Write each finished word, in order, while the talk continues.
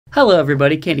Hello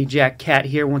everybody, Candy Jack Cat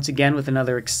here once again with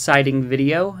another exciting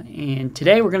video, and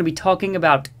today we're going to be talking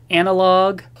about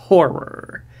analog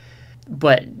horror,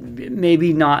 but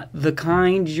maybe not the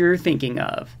kind you're thinking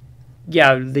of.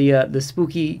 Yeah, the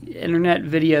spooky internet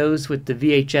videos with the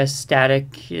VHS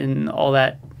static and all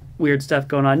that weird stuff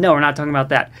going on. No, we're not talking about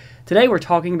that. Today we're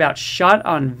talking about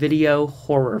shot-on-video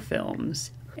horror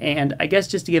films. And I guess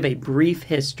just to give a brief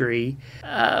history,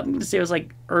 I'm going to say it was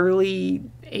like early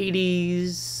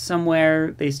 80s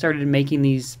somewhere. They started making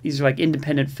these are like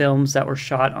independent films that were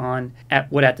shot on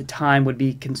at what at the time would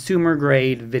be consumer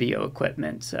grade video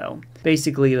equipment. So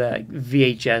basically like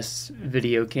VHS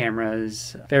video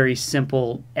cameras, very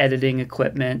simple editing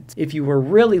equipment. If you were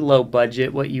really low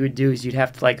budget, what you would do is you'd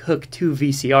have to like hook two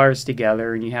VCRs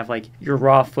together, and you have like your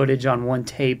raw footage on one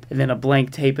tape and then a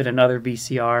blank tape at another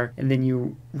VCR, and then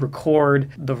you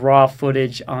record the raw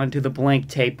footage onto the blank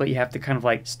tape, but you have to kind of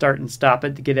like start and stop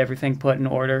it to get everything put in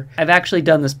order. I've actually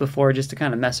done this before just to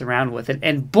kind of mess around with it,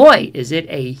 and boy is it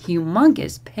a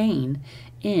humongous pain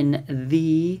in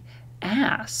the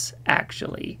ass,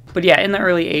 actually. But yeah, in the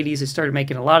early 80s they started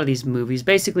making a lot of these movies,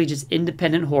 basically just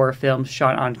independent horror films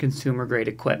shot on consumer grade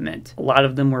equipment. A lot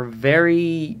of them were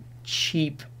very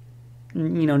cheap,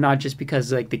 you know, not just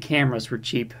because like the cameras were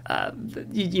cheap,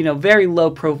 you know, very low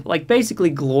profile, like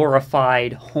basically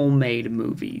glorified homemade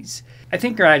movies. I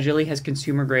think gradually as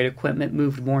consumer grade equipment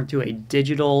moved more into a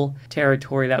digital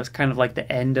territory, that was kind of like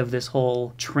the end of this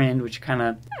whole trend, which kind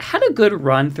of had a good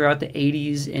run throughout the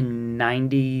 80s and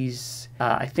 90s.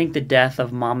 I think the death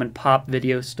of mom and pop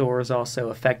video stores also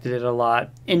affected it a lot.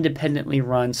 Independently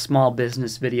run small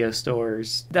business video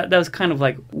stores. That was kind of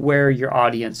like where your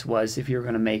audience was if you were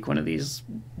going to make one of these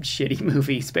shitty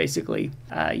movies, basically.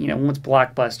 You know, once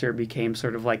Blockbuster became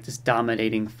sort of like this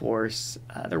dominating force,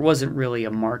 there wasn't really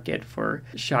a market for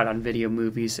shot on video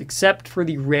movies, except for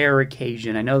the rare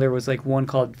occasion. I know there was like one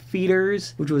called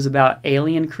Feeders, which was about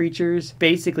alien creatures.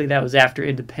 Basically, that was after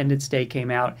Independence Day came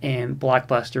out, and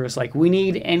Blockbuster was like, we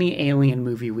need any alien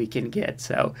movie we can get.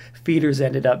 So Feeders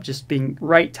ended up just being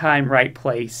right time, right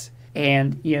place.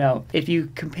 And, you know, if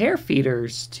you compare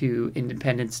Feeders to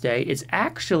Independence Day, it's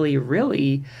actually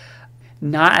really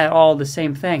not at all the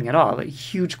same thing at all. A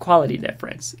huge quality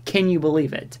difference. Can you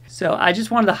believe it? So I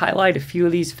just wanted to highlight a few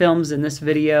of these films in this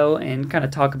video and kind of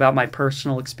talk about my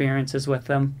personal experiences with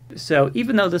them. So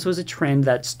even though this was a trend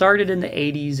that started in the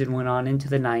 80s and went on into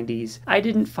the 90s, I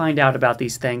didn't find out about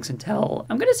these things until,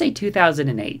 I'm going to say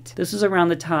 2008. This was around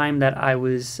the time that I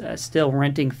was still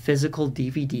renting physical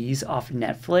DVDs off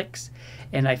Netflix.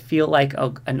 And I feel like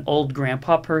an old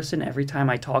grandpa person every time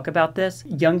I talk about this.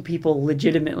 Young people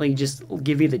legitimately just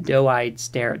give you the doe-eyed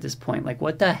stare at this point. Like,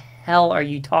 what the hell are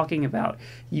you talking about?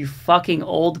 You fucking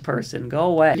old person. Go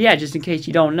away. Yeah, just in case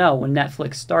you don't know, when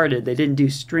Netflix started, they didn't do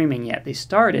streaming yet. They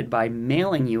started by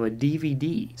mailing you a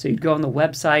DVD. So you'd go on the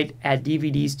website, add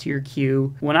DVDs to your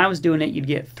queue. When I was doing it, you'd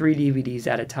get 3 DVDs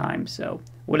at a time. So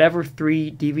whatever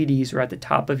 3 DVDs were at the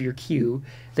top of your queue,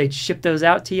 they'd ship those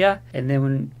out to you. And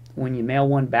then when you mail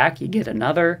one back, you get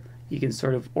another. You can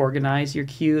sort of organize your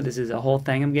queue. This is a whole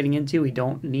thing I'm getting into. We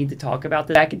don't need to talk about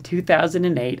this. Back in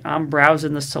 2008, I'm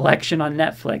browsing the selection on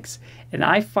Netflix, and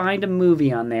I find a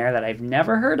movie on there that I've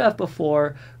never heard of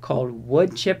before called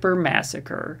Woodchipper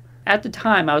Massacre. At the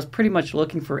time, I was pretty much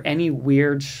looking for any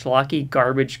weird, schlocky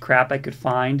garbage crap I could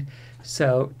find.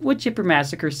 So Woodchipper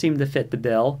Massacre seemed to fit the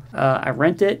bill. I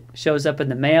rent it, shows up in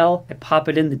the mail, I pop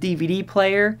it in the DVD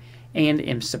player, and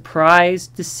am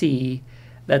surprised to see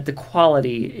that the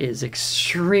quality is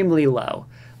extremely low.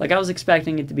 Like, I was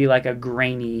expecting it to be like a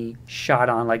grainy shot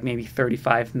on like maybe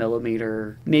 35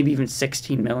 millimeter, maybe even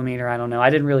 16 millimeter, I don't know. I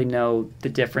didn't really know the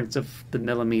difference of the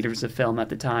millimeters of film at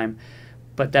the time,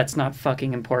 but that's not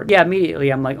fucking important. Yeah,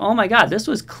 immediately I'm like, oh my god, this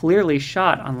was clearly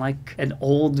shot on like an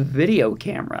old video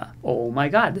camera. Oh my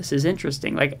god, this is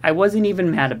interesting. Like, I wasn't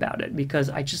even mad about it because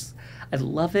I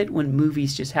love it when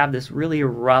movies just have this really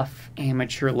rough,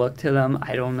 amateur look to them.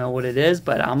 I don't know what it is,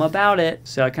 but I'm about it.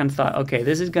 So I kind of thought, okay,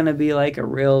 this is going to be like a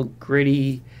real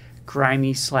gritty,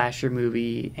 grimy slasher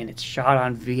movie, and it's shot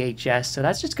on VHS, so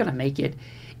that's just going to make it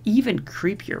even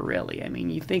creepier, really. I mean,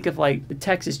 you think of like the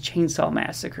Texas Chainsaw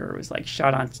Massacre was like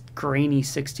shot on grainy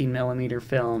 16 millimeter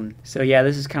film. So yeah,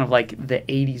 this is kind of like the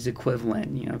 80s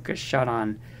equivalent, you know, because shot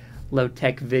on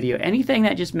low-tech video. Anything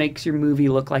that just makes your movie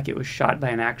look like it was shot by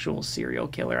an actual serial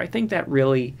killer. I think that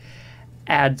really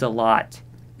adds a lot.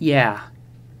 Yeah.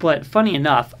 But funny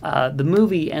enough, the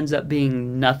movie ends up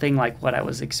being nothing like what I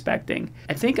was expecting.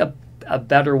 I think a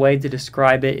better way to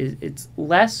describe it is it's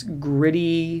less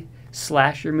gritty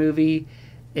slasher movie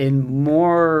and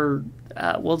more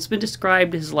well, it's been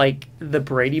described as like the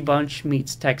Brady Bunch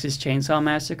meets Texas Chainsaw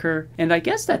Massacre, and I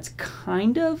guess that's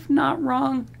kind of not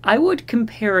wrong. I would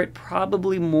compare it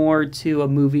probably more to a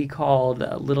movie called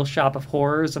Little Shop of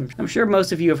Horrors. I'm sure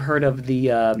most of you have heard of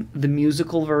the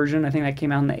musical version. I think that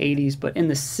came out in the 80s, but in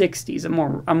the 60s,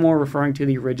 I'm more referring to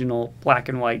the original black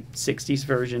and white 60s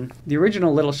version. The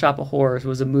original Little Shop of Horrors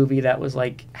was a movie that was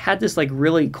like had this like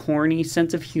really corny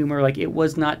sense of humor. Like it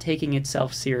was not taking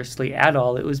itself seriously at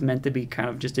all. It was meant to be kind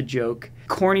of just a joke.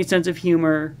 Corny sense of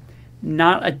humor,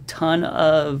 not a ton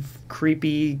of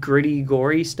creepy, gritty,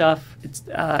 gory stuff.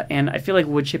 And I feel like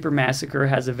Woodchipper Massacre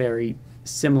has a very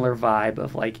similar vibe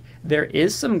of like there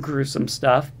is some gruesome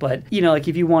stuff, but you know, like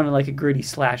if you wanted like a gritty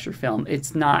slasher film,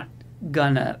 it's not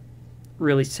gonna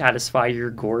really satisfy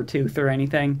your gore tooth or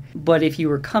anything. But if you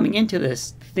were coming into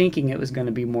this thinking it was going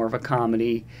to be more of a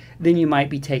comedy, then you might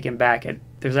be taken back.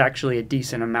 There's actually a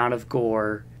decent amount of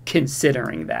gore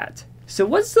considering that. So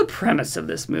what's the premise of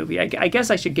this movie? I guess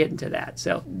I should get into that.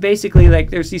 So basically, like,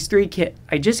 there's these 3 kids.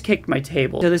 I just kicked my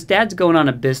table. So this dad's going on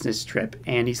a business trip,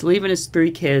 and he's leaving his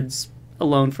 3 kids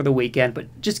alone for the weekend,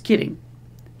 but just kidding.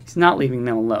 He's not leaving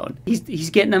them alone. He's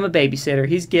getting them a babysitter.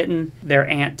 He's getting their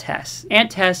Aunt Tess.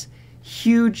 Aunt Tess,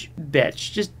 huge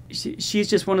bitch. She's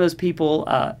just one of those people,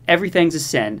 everything's a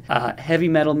sin. Heavy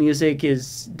metal music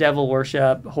is devil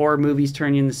worship. Horror movies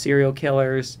turn you into serial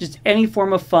killers. Just any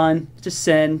form of fun, it's a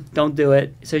sin. Don't do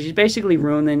it. So she's basically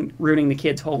ruining the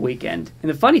kid's whole weekend. And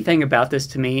the funny thing about this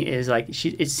to me is like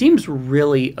it seems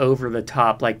really over the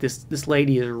top. Like this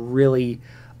lady is really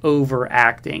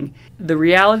overacting. The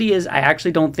reality is I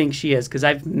actually don't think she is, because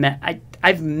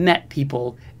I've met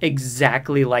people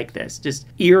exactly like this. Just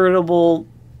irritable,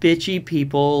 bitchy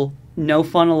people, no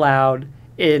fun allowed,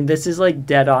 and this is like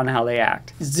dead on how they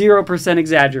act. 0%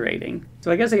 exaggerating. So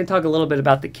I guess I can talk a little bit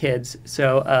about the kids.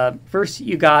 So first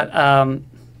you got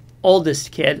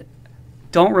oldest kid.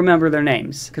 Don't remember their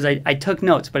names, because I took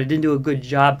notes, but I didn't do a good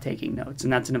job taking notes,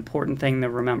 and that's an important thing to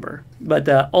remember. But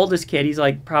the oldest kid, he's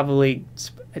like probably,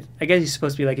 I guess he's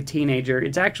supposed to be like a teenager.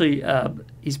 It's actually,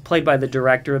 he's played by the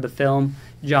director of the film,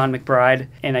 John McBride,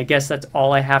 and I guess that's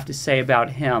all I have to say about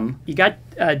him. You got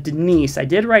Denise. I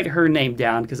did write her name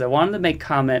down because I wanted to make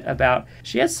comment about,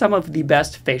 she has some of the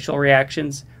best facial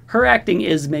reactions. Her acting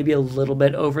is maybe a little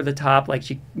bit over the top, like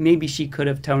maybe she could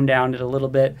have toned down it a little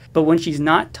bit, but when she's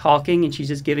not talking and she's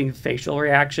just giving facial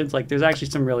reactions, like there's actually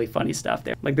some really funny stuff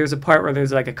there. Like there's a part where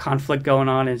there's like a conflict going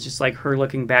on and it's just like her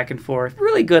looking back and forth.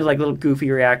 Really good, like little goofy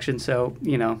reaction, so,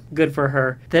 you know, good for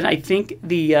her. Then I think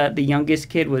the youngest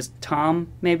kid was Tom,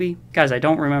 maybe? Guys, I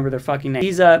don't remember their fucking name.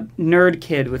 He's a nerd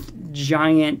kid with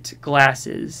giant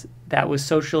glasses that was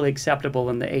socially acceptable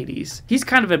in the 80s. He's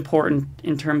kind of important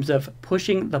in terms of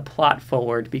pushing the plot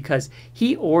forward because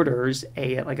he orders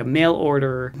a mail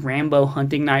order Rambo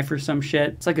hunting knife or some shit.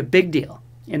 It's like a big deal.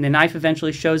 And the knife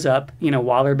eventually shows up, you know,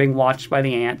 while they're being watched by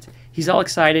the aunt. He's all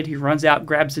excited. He runs out,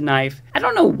 grabs the knife. I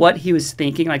don't know what he was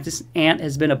thinking. Like, this aunt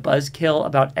has been a buzzkill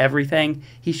about everything.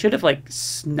 He should have, like,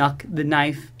 snuck the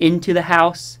knife into the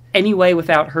house anyway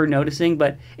without her noticing.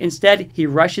 But instead, he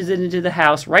rushes it into the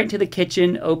house, right into the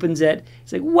kitchen, opens it.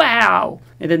 He's like, wow.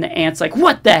 And then the aunt's like,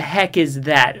 what the heck is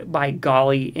that, by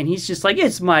golly? And he's just like,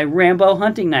 it's my Rambo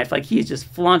hunting knife. Like, he's just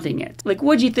flaunting it. Like,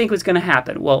 what'd you think was going to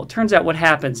happen? Well, it turns out what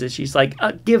happens is she's like,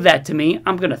 give that to me.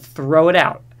 I'm going to throw it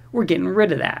out. We're getting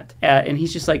rid of that. And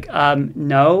he's just like,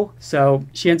 no. So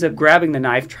she ends up grabbing the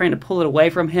knife, trying to pull it away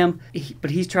from him, but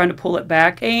he's trying to pull it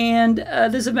back. And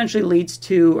this eventually leads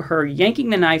to her yanking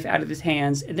the knife out of his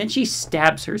hands, and then she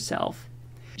stabs herself.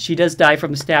 She does die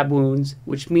from the stab wounds,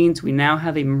 which means we now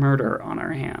have a murder on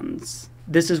our hands.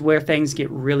 This is where things get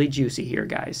really juicy here,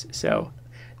 guys. So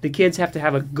the kids have to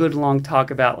have a good long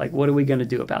talk about, like, what are we going to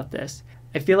do about this?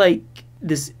 I feel like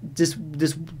this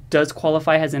does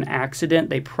qualify as an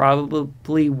accident. They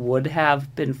probably would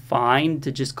have been fine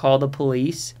to just call the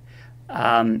police.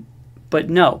 But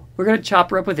no, we're going to chop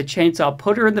her up with a chainsaw,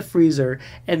 put her in the freezer,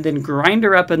 and then grind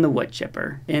her up in the wood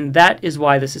chipper. And that is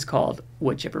why this is called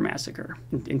Woodchipper Massacre,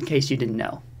 in case you didn't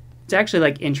know. It's actually,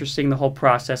 like, interesting, the whole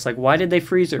process. Like, why did they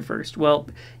freeze her first? Well,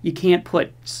 you can't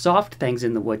put soft things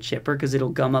in the wood chipper because it'll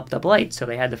gum up the blade, so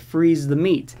they had to freeze the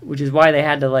meat, which is why they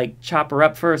had to, like, chop her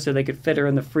up first so they could fit her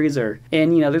in the freezer.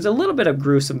 And, you know, there's a little bit of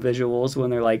gruesome visuals when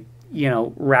they're, like, you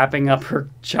know, wrapping up her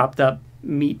chopped up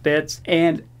meat bits.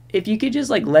 And if you could just,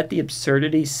 like, let the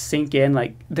absurdity sink in,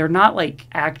 like, they're not, like,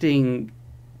 acting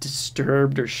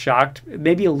disturbed or shocked,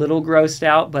 maybe a little grossed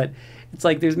out, but it's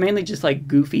like there's mainly just like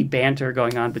goofy banter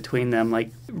going on between them,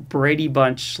 like Brady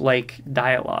Bunch like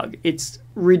dialogue. It's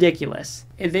ridiculous.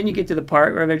 And then you get to the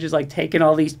part where they're just like taking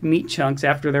all these meat chunks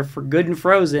after they're for good and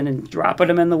frozen and dropping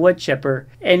them in the wood chipper.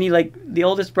 And the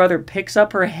oldest brother picks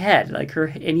up her head,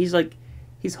 and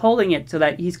he's holding it so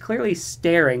that he's clearly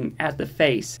staring at the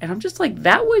face. And I'm just like,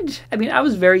 I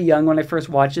was very young when I first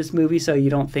watched this movie, so you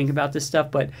don't think about this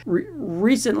stuff, but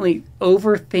recently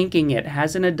overthinking it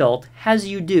as an adult, as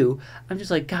you do, I'm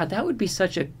just like, God, that would be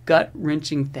such a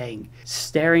gut-wrenching thing.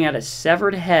 Staring at a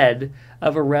severed head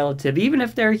of a relative, even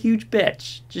if they're a huge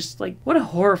bitch. Just like, what a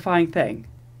horrifying thing.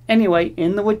 Anyway,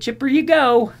 in the wood chipper you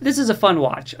go. This is a fun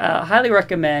watch. Highly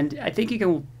recommend. I think you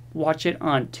can watch it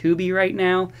on Tubi right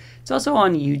now. It's also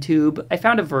on YouTube. I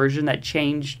found a version that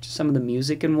changed some of the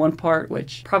music in one part,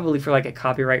 which probably for like a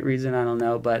copyright reason, I don't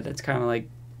know, but that's kind of like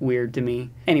weird to me.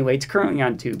 Anyway, it's currently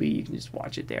on Tubi. You can just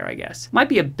watch it there, I guess. Might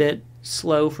be a bit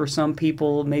slow for some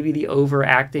people. Maybe the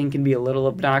overacting can be a little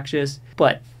obnoxious,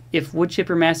 but if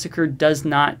Woodchipper Massacre does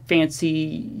not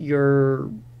fancy your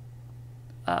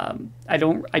I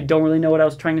don't really know what I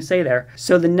was trying to say there.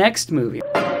 So the next movie.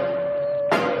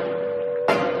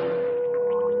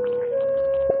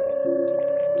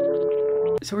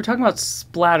 So we're talking about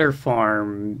Splatter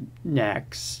Farm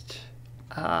next.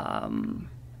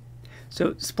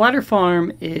 So Splatter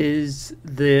Farm is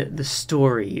the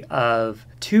story of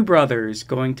two brothers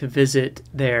going to visit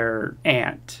their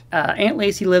aunt. Aunt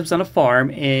Lacey lives on a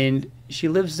farm, and she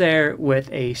lives there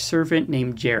with a servant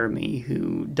named Jeremy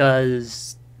who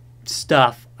does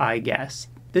stuff, I guess.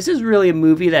 This is really a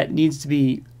movie that needs to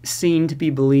be seen to be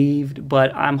believed,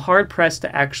 but I'm hard-pressed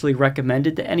to actually recommend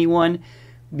it to anyone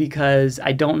because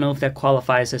I don't know if that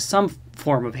qualifies as some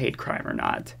form of hate crime or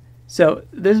not. So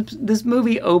this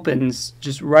movie opens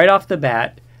just right off the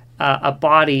bat. A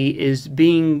body is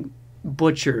being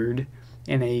butchered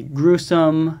in a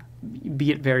gruesome,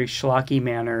 be it very schlocky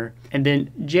manner. And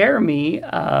then Jeremy,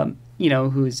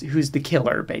 who's the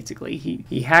killer, basically.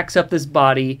 He hacks up this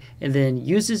body and then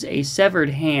uses a severed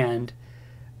hand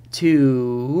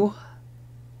to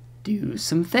do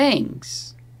some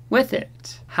things with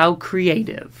it. How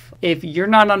creative. If you're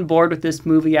not on board with this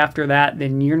movie after that,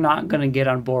 then you're not going to get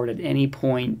on board at any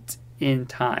point in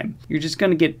time. You're just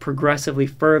going to get progressively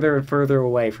further and further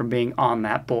away from being on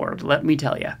that board, let me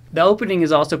tell you. The opening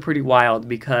is also pretty wild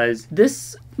because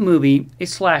this movie, a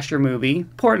slasher movie,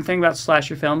 important thing about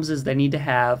slasher films is they need to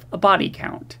have a body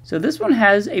count. So this one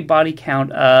has a body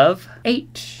count of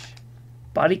 8.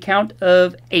 Body count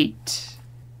of 8.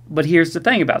 But here's the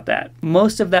thing about that.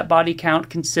 Most of that body count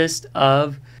consists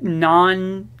of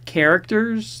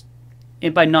non-characters.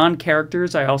 And by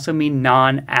non-characters, I also mean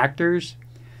non-actors.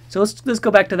 So let's go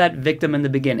back to that victim in the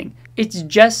beginning. It's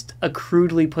just a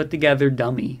crudely put together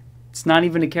dummy. It's not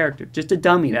even a character, just a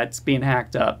dummy that's being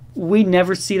hacked up. We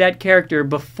never see that character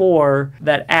before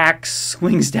that axe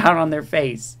swings down on their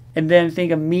face. And then I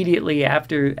think immediately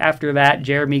after that,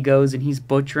 Jeremy goes and he's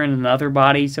butchering another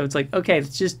body. So it's like, okay,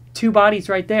 it's just 2 bodies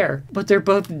right there. But they're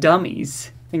both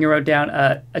dummies. I think I wrote down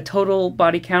a total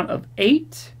body count of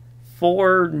 8,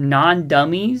 4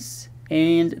 non-dummies,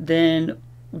 and then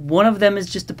one of them is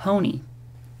just a pony.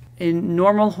 In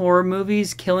normal horror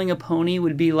movies, killing a pony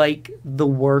would be like the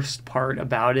worst part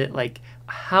about it. Like,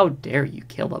 how dare you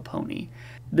kill a pony?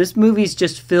 This movie's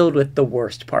just filled with the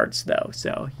worst parts though,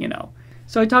 so,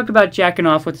 So I talked about jacking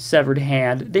off with a severed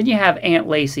hand. Then you have Aunt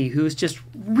Lacey, who's just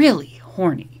really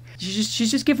horny.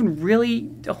 She's just giving really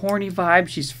horny vibes.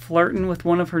 She's flirting with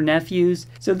one of her nephews.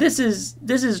 So this is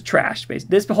trash,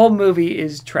 basically. This whole movie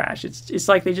is trash. It's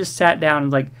like they just sat down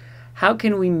and like, how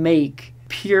can we make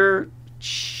pure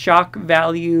shock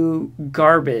value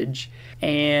garbage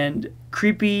and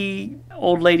creepy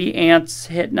old lady aunts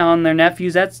hitting on their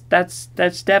nephews?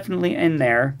 That's definitely in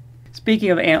there.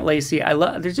 Speaking of Aunt Lacey,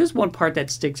 there's just one part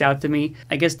that sticks out to me.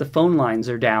 I guess the phone lines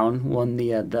are down when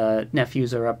the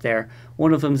nephews are up there.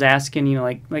 One of them's asking,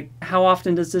 like how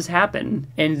often does this happen?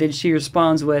 And then she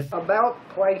responds with, about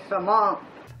twice a month.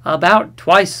 About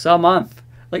twice a month.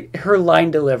 Like, her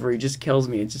line delivery just kills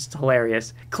me. It's just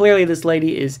hilarious. Clearly, this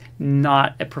lady is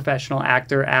not a professional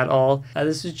actor at all.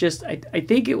 This is just, I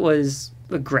think it was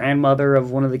the grandmother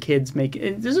of one of the kids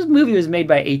making. This movie was made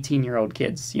by 18-year-old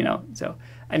kids, so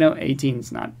I know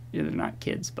 18's not, they're not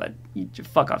kids, but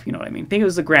fuck off, you know what I mean. I think it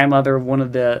was the grandmother of one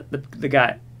of the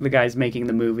guys making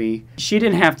the movie. She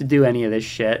didn't have to do any of this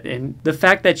shit, and the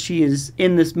fact that she is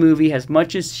in this movie as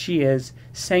much as she is,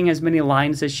 saying as many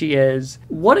lines as she is,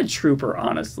 what a trooper,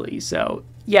 honestly. So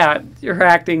yeah, her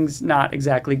acting's not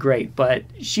exactly great, but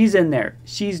she's in there.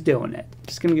 She's doing it.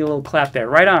 Just gonna get a little clap there.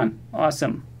 Right on.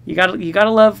 Awesome. You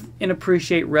gotta love and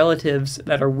appreciate relatives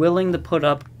that are willing to put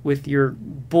up with your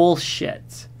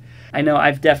bullshit. I know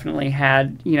I've definitely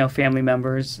had, family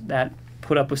members that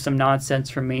put up with some nonsense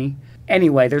from me.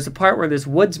 Anyway, there's a part where this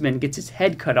woodsman gets his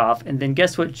head cut off, and then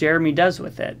guess what Jeremy does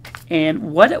with it?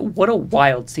 And what a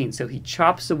wild scene. So he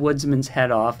chops the woodsman's head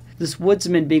off, this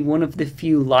woodsman being one of the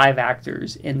few live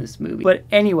actors in this movie. But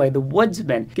anyway, the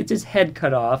woodsman gets his head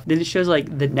cut off, then it shows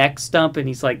like the neck stump, and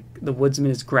he's like, the woodsman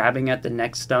is grabbing at the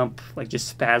neck stump, like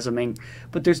just spasming.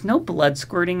 But there's no blood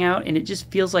squirting out, and it just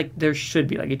feels like there should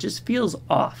be. Like, it just feels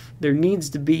off. There needs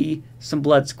to be some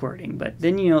blood squirting. But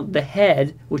then, you know, the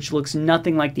head, which looks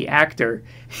nothing like the actor,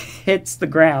 hits the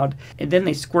ground, and then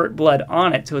they squirt blood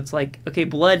on it. So it's like, okay,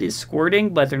 blood is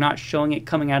squirting, but they're not showing it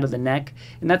coming out of the neck.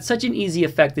 And that's such an easy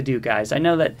effect to do, guys. I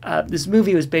know that this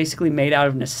movie was basically made out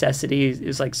of necessity. It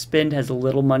was like spend as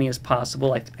little money as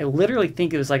possible. I literally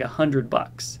think it was like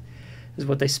 $100 is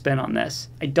what they spent on this.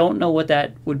 I don't know what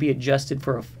that would be adjusted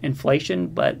for inflation,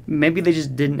 but maybe they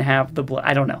just didn't have the blood.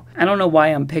 I don't know. I don't know why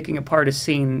I'm picking apart a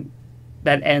scene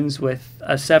that ends with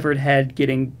a severed head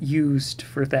getting used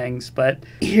for things, but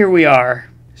here we are.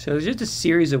 So there's just a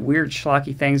series of weird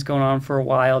schlocky things going on for a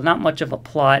while, not much of a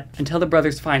plot, until the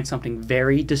brothers find something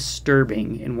very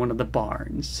disturbing in one of the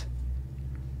barns.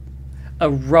 A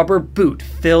rubber boot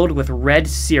filled with red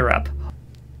syrup.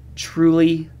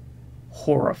 Truly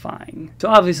horrifying. So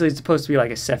obviously it's supposed to be like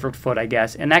a severed foot, I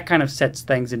guess, and that kind of sets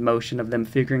things in motion of them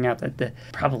figuring out that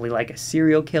probably like a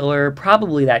serial killer,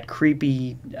 probably that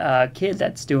creepy kid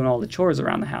that's doing all the chores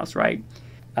around the house, right?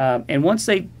 And once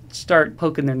they start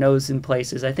poking their nose in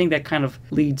places, I think that kind of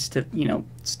leads to, you know,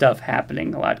 stuff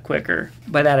happening a lot quicker.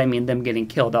 By that I mean them getting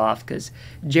killed off, because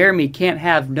Jeremy can't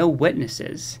have no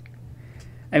witnesses.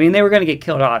 I mean, they were going to get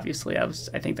killed, obviously. I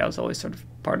think that was always sort of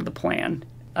part of the plan.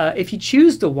 If you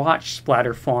choose to watch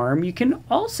Splatter Farm, you can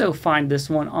also find this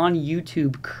one on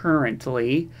YouTube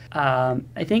currently. I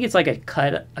think it's like a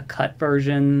cut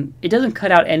version. It doesn't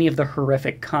cut out any of the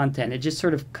horrific content. It just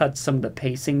sort of cuts some of the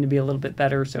pacing to be a little bit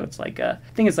better. So it's like I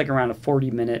think it's like around a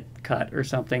 40-minute cut or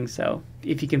something. So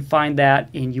if you can find that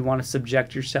and you want to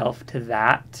subject yourself to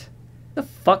that, the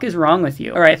fuck is wrong with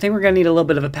you? All right, I think we're gonna need a little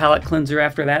bit of a palate cleanser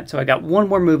after that. So I got one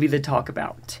more movie to talk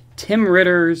about. Tim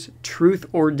Ritter's Truth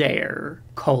or Dare,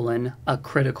 A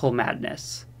Critical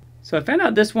Madness. So I found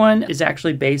out this one is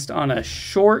actually based on a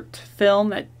short film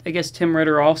that I guess Tim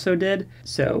Ritter also did.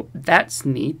 So that's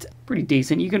neat, pretty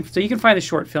decent. You can find the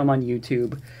short film on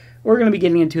YouTube. We're gonna be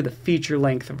getting into the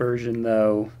feature-length version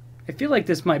though. I feel like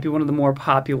this might be one of the more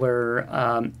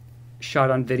popular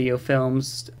shot on video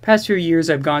films. Past few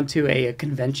years I've gone to a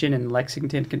convention in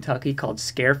Lexington, Kentucky called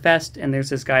Scarefest, and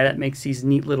there's this guy that makes these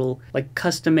neat little like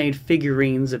custom-made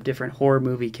figurines of different horror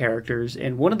movie characters,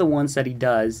 and one of the ones that he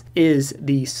does is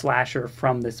the slasher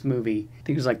from this movie. I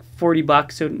think it was like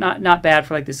 $40, so not bad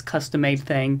for like this custom-made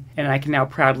thing, and I can now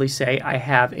proudly say I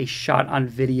have a shot on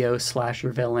video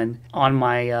slasher villain on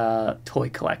my toy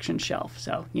collection shelf.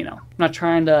 So, you know, I'm not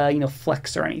trying to, you know,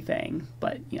 flex or anything,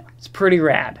 but, you know, it's pretty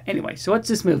rad. Anyway, so what's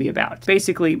this movie about?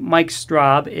 Basically, Mike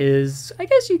Straub is, I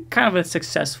guess, kind of a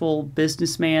successful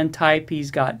businessman type.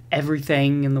 He's got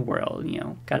everything in the world, you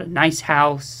know, got a nice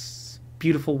house,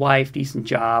 beautiful wife, decent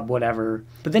job, whatever.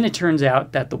 But then it turns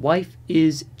out that the wife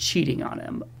is cheating on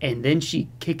him, and then she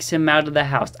kicks him out of the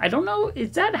house. I don't know,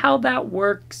 is that how that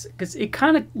works? Because it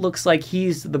kind of looks like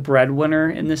he's the breadwinner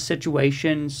in this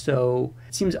situation, so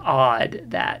it seems odd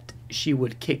that she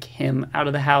would kick him out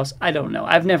of the house. I don't know.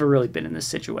 I've never really been in this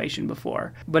situation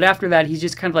before. But after that, he's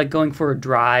just kind of like going for a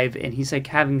drive, and he's like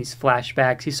having these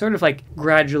flashbacks. He's sort of like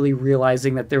gradually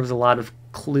realizing that there was a lot of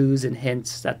clues and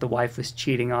hints that the wife was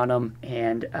cheating on him.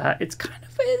 And it's kind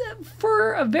of,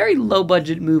 for a very low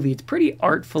budget movie, it's pretty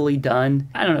artfully done.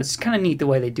 I don't know. It's kind of neat the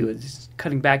way they do it. It's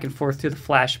cutting back and forth through the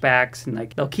flashbacks, and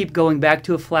like they'll keep going back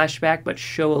to a flashback, but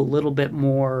show a little bit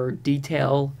more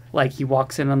detail. Like he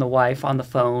walks in on the wife on the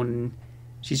phone, and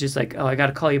she's just like, oh, I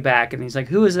gotta call you back. And he's like,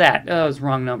 who is that? Oh, it's the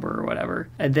wrong number or whatever.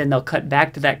 And then they'll cut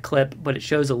back to that clip, but it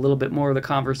shows a little bit more of the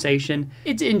conversation.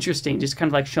 It's interesting, just kind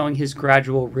of like showing his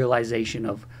gradual realization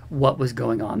of what was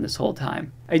going on this whole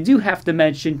time. I do have to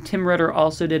mention, Tim Ritter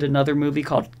also did another movie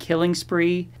called Killing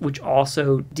Spree, which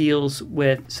also deals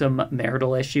with some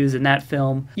marital issues in that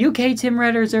film. You okay, Tim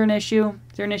Ritter? Is there an issue?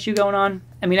 Is there an issue going on?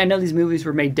 I mean, I know these movies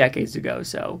were made decades ago,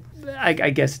 so I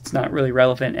guess it's not really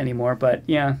relevant anymore, but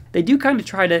yeah. They do kind of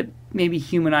try to maybe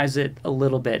humanize it a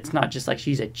little bit. It's not just like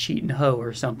she's a cheating hoe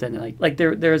or something. Like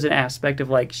there's an aspect of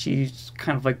like she's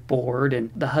kind of like bored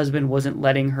and the husband wasn't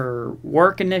letting her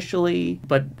work initially,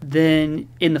 but then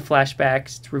in the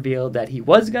flashbacks it's revealed that he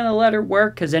was gonna let her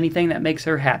work because anything that makes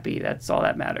her happy, that's all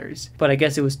that matters. But I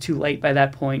guess it was too late by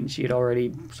that point and she had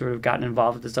already sort of gotten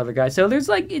involved with this other guy. So there's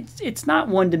like it's not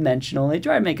one dimensional. They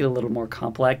try to make it a little more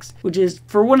complex, which is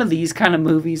for one of these kind of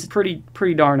movies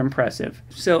pretty darn impressive.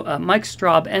 So Mike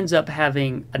Straub ends up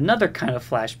having another kind of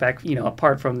flashback, you know,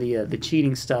 apart from the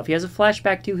cheating stuff. He has a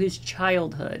flashback to his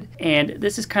childhood, and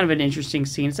this is kind of an interesting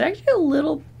scene. It's actually a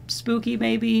little spooky,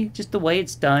 maybe, just the way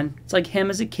it's done. It's like him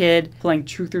as a kid playing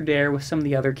truth or dare with some of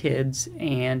the other kids,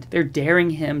 and they're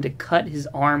daring him to cut his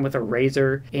arm with a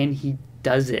razor, and he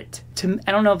does it.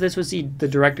 I don't know if this was the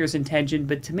director's intention,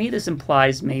 but to me this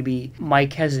implies maybe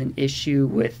Mike has an issue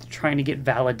with trying to get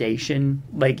validation.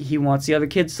 Like he wants the other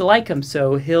kids to like him,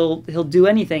 so he'll do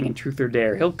anything in Truth or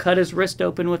Dare. He'll cut his wrist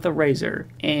open with a razor.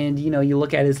 And you know, you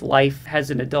look at his life as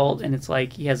an adult and it's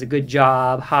like he has a good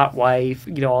job, hot wife,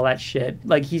 you know, all that shit.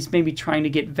 Like he's maybe trying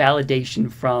to get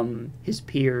validation from his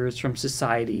peers, from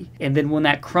society. And then when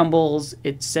that crumbles,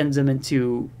 it sends him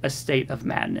into a state of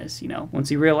madness, you know. Once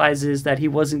he realizes that he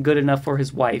wasn't good enough for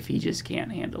his wife, he just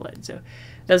can't handle it. So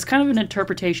that's kind of an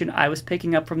interpretation I was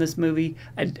picking up from this movie.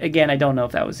 Again, I don't know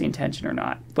if that was the intention or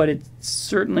not, but it's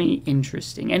certainly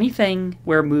interesting. Anything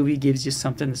where a movie gives you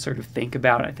something to sort of think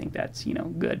about, I think that's, you know,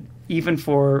 good, even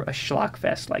for a schlock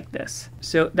fest like this.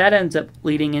 So that ends up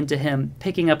leading into him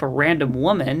picking up a random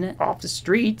woman off the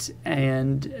street,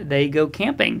 and they go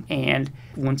camping. And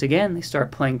once again, they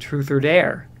start playing Truth or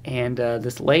Dare. And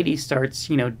this lady starts,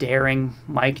 you know, daring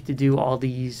Mike to do all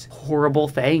these horrible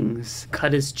things.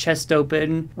 Cut his chest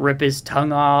open, rip his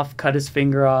tongue off, cut his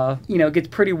finger off. You know, it gets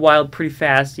pretty wild pretty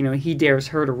fast. You know, he dares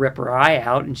her to rip her eye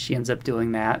out, and she ends up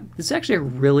doing that. This is actually a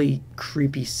really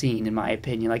creepy scene, in my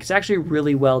opinion. Like, it's actually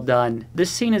really well done.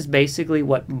 This scene is basically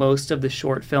what most of the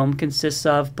short film consists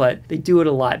of, but they do it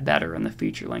a lot better in the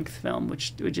feature-length film,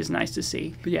 which is nice to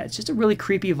see. But yeah, it's just a really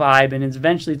creepy vibe, and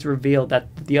eventually it's revealed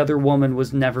that the other woman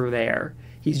was never there.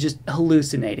 He's just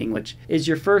hallucinating, which is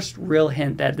your first real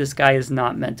hint that this guy is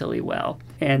not mentally well.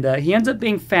 And he ends up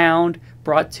being found,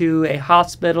 brought to a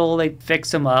hospital. They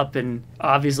fix him up and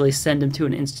obviously send him to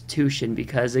an institution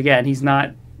because, again, he's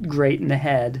not great in the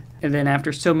head. And then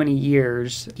after so many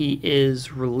years, he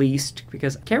is released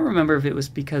because I can't remember if it was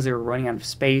because they were running out of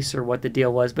space or what the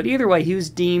deal was, but either way, he was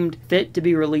deemed fit to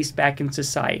be released back in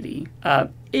society.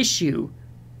 Issue.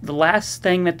 The last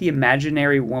thing that the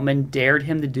imaginary woman dared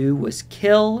him to do was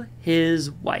kill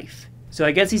his wife. So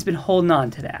I guess he's been holding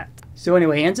on to that. So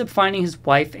anyway, he ends up finding his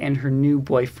wife and her new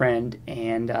boyfriend.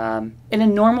 And in a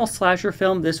normal slasher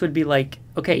film, this would be like,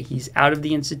 okay, he's out of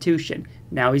the institution.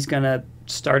 Now he's going to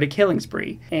start a killing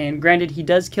spree. And granted, he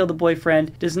does kill the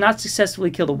boyfriend, does not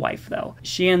successfully kill the wife though.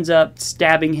 She ends up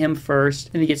stabbing him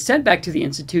first, and he gets sent back to the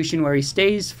institution where he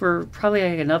stays for probably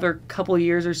like another couple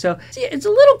years or so. See, it's a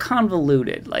little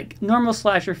convoluted. Like normal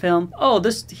slasher film, oh,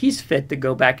 he's fit to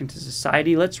go back into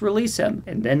society, let's release him,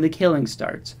 and then the killing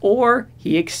starts. Or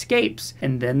he escapes,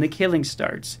 and then the killing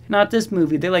starts. Not this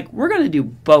movie. They're like, we're gonna do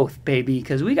both, baby,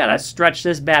 because we gotta stretch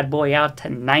this bad boy out to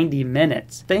 90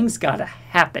 minutes. Things gotta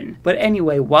happen. But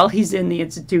anyway, while he's in the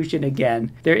institution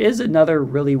again, there is another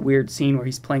really weird scene where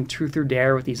he's playing Truth or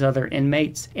Dare with these other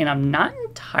inmates, and I'm not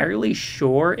entirely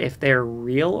sure if they're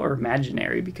real or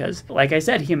imaginary because, like I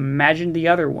said, he imagined the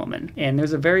other woman, and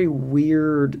there's a very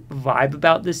weird vibe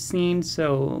about this scene,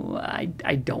 so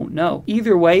I don't know.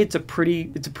 Either way, it's a pretty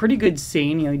good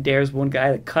scene. You know, he dares one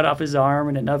guy to cut off his arm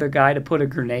and another guy to put a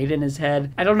grenade in his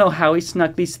head. I don't know how he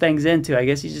snuck these things into. I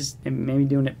guess he's just maybe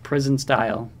doing it prison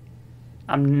style.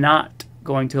 I'm not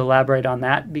going to elaborate on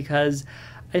that because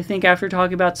I think after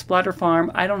talking about Splatter Farm,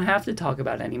 I don't have to talk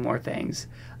about any more things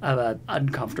of an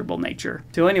uncomfortable nature.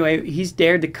 So anyway, he's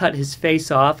dared to cut his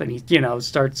face off and he, you know,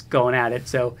 starts going at it.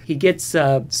 So he gets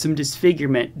some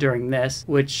disfigurement during this,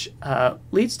 which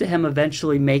leads to him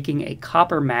eventually making a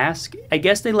copper mask. I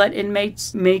guess they let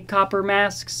inmates make copper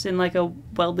masks in like a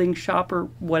welding shop or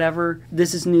whatever.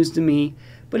 This is news to me.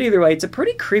 But either way, it's a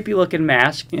pretty creepy looking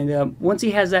mask, and once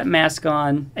he has that mask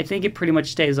on, I think it pretty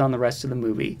much stays on the rest of the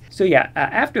movie. So yeah,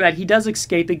 after that, he does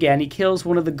escape again. He kills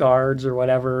one of the guards or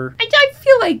whatever. I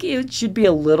feel like it should be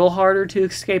a little harder to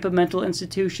escape a mental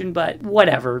institution, but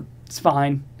whatever. It's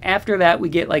fine. After that, we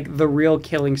get like the real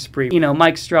killing spree. You know,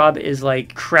 Mike Straub is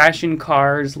like crashing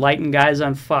cars, lighting guys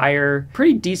on fire.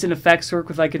 Pretty decent effects work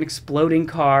with like an exploding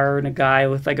car and a guy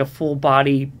with like a full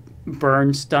body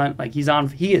burn stunt. Like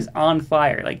he is on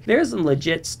fire. Like there's some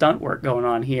legit stunt work going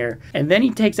on here. And then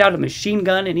he takes out a machine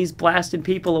gun and he's blasting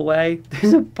people away.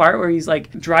 There's a part where he's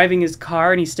like driving his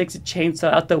car and he sticks a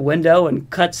chainsaw out the window and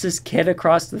cuts this kid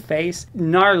across the face.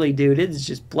 Gnarly, dude. It's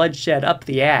just bloodshed up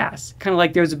the ass. Kind of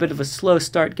like there's a bit of a slow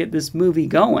start to get this movie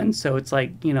going. So it's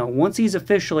like, you know, once he's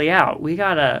officially out, we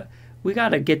gotta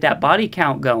get that body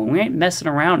count going. We ain't messing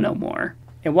around no more.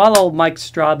 And while old Mike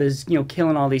Straub is, you know,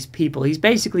 killing all these people, he's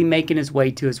basically making his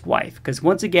way to his wife. Because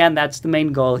once again, that's the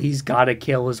main goal. He's got to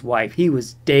kill his wife. He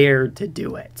was dared to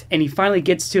do it. And he finally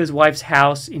gets to his wife's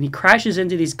house, and he crashes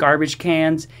into these garbage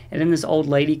cans. And then this old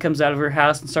lady comes out of her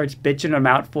house and starts bitching him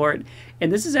out for it.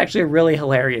 And this is actually a really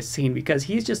hilarious scene because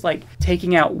he's just like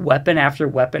taking out weapon after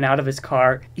weapon out of his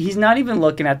car. He's not even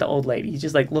looking at the old lady. He's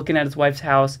just like looking at his wife's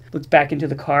house, looks back into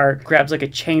the car, grabs like a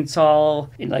chainsaw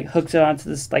and like hooks it onto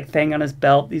this like thing on his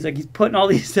belt. He's putting all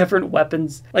these different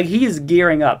weapons. Like he is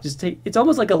gearing up. It's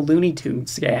almost like a Looney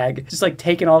Tunes gag. Just like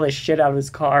taking all this shit out of his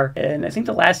car. And I think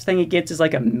the last thing he gets is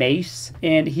like a mace.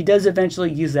 And he does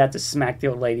eventually use that to smack the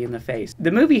old lady in the face. The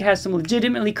movie has some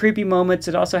legitimately creepy moments.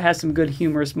 It also has some good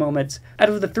humorous moments. Out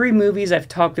of the 3 movies I've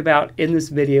talked about in this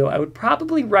video, I would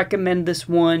probably recommend this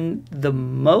one the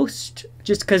most,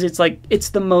 just because it's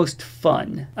the most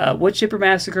fun. Woodchipper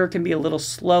Massacre can be a little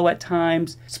slow at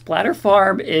times. Splatter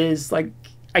Farm is like,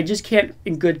 I just can't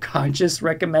in good conscience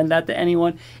recommend that to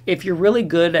anyone. If you're really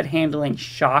good at handling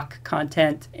shock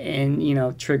content and, you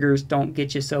know, triggers don't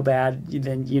get you so bad,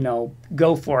 then, you know,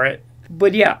 go for it.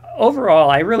 But yeah,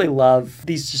 overall, I really love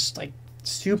these just like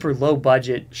super low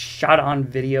budget shot on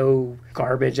video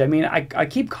garbage. I mean, I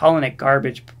keep calling it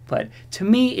garbage, but to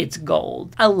me it's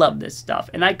gold. I love this stuff,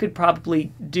 and I could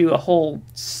probably do a whole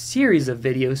series of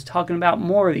videos talking about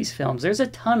more of these films. There's a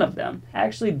ton of them. I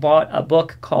actually bought a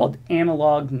book called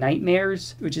Analog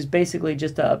Nightmares, which is basically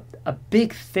just a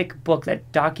big thick book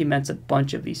that documents a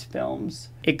bunch of these films.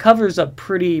 It covers a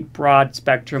pretty broad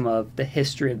spectrum of the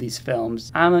history of these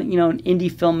films. I'm an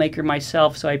indie filmmaker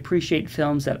myself, so I appreciate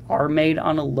films that are made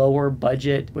on a lower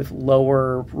budget with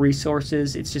lower resources.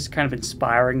 It's just kind of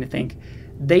inspiring to think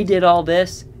they did all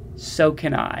this, so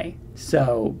can I.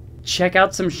 So check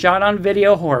out some shot on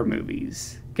video horror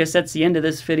movies. Guess that's the end of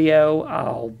this video.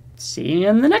 I'll see you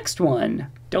in the next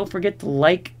one. Don't forget to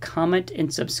like, comment,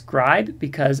 and subscribe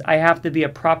because I have to be a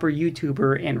proper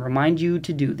YouTuber and remind you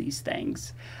to do these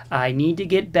things. I need to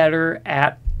get better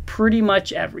at pretty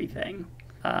much everything.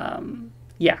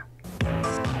 Yeah.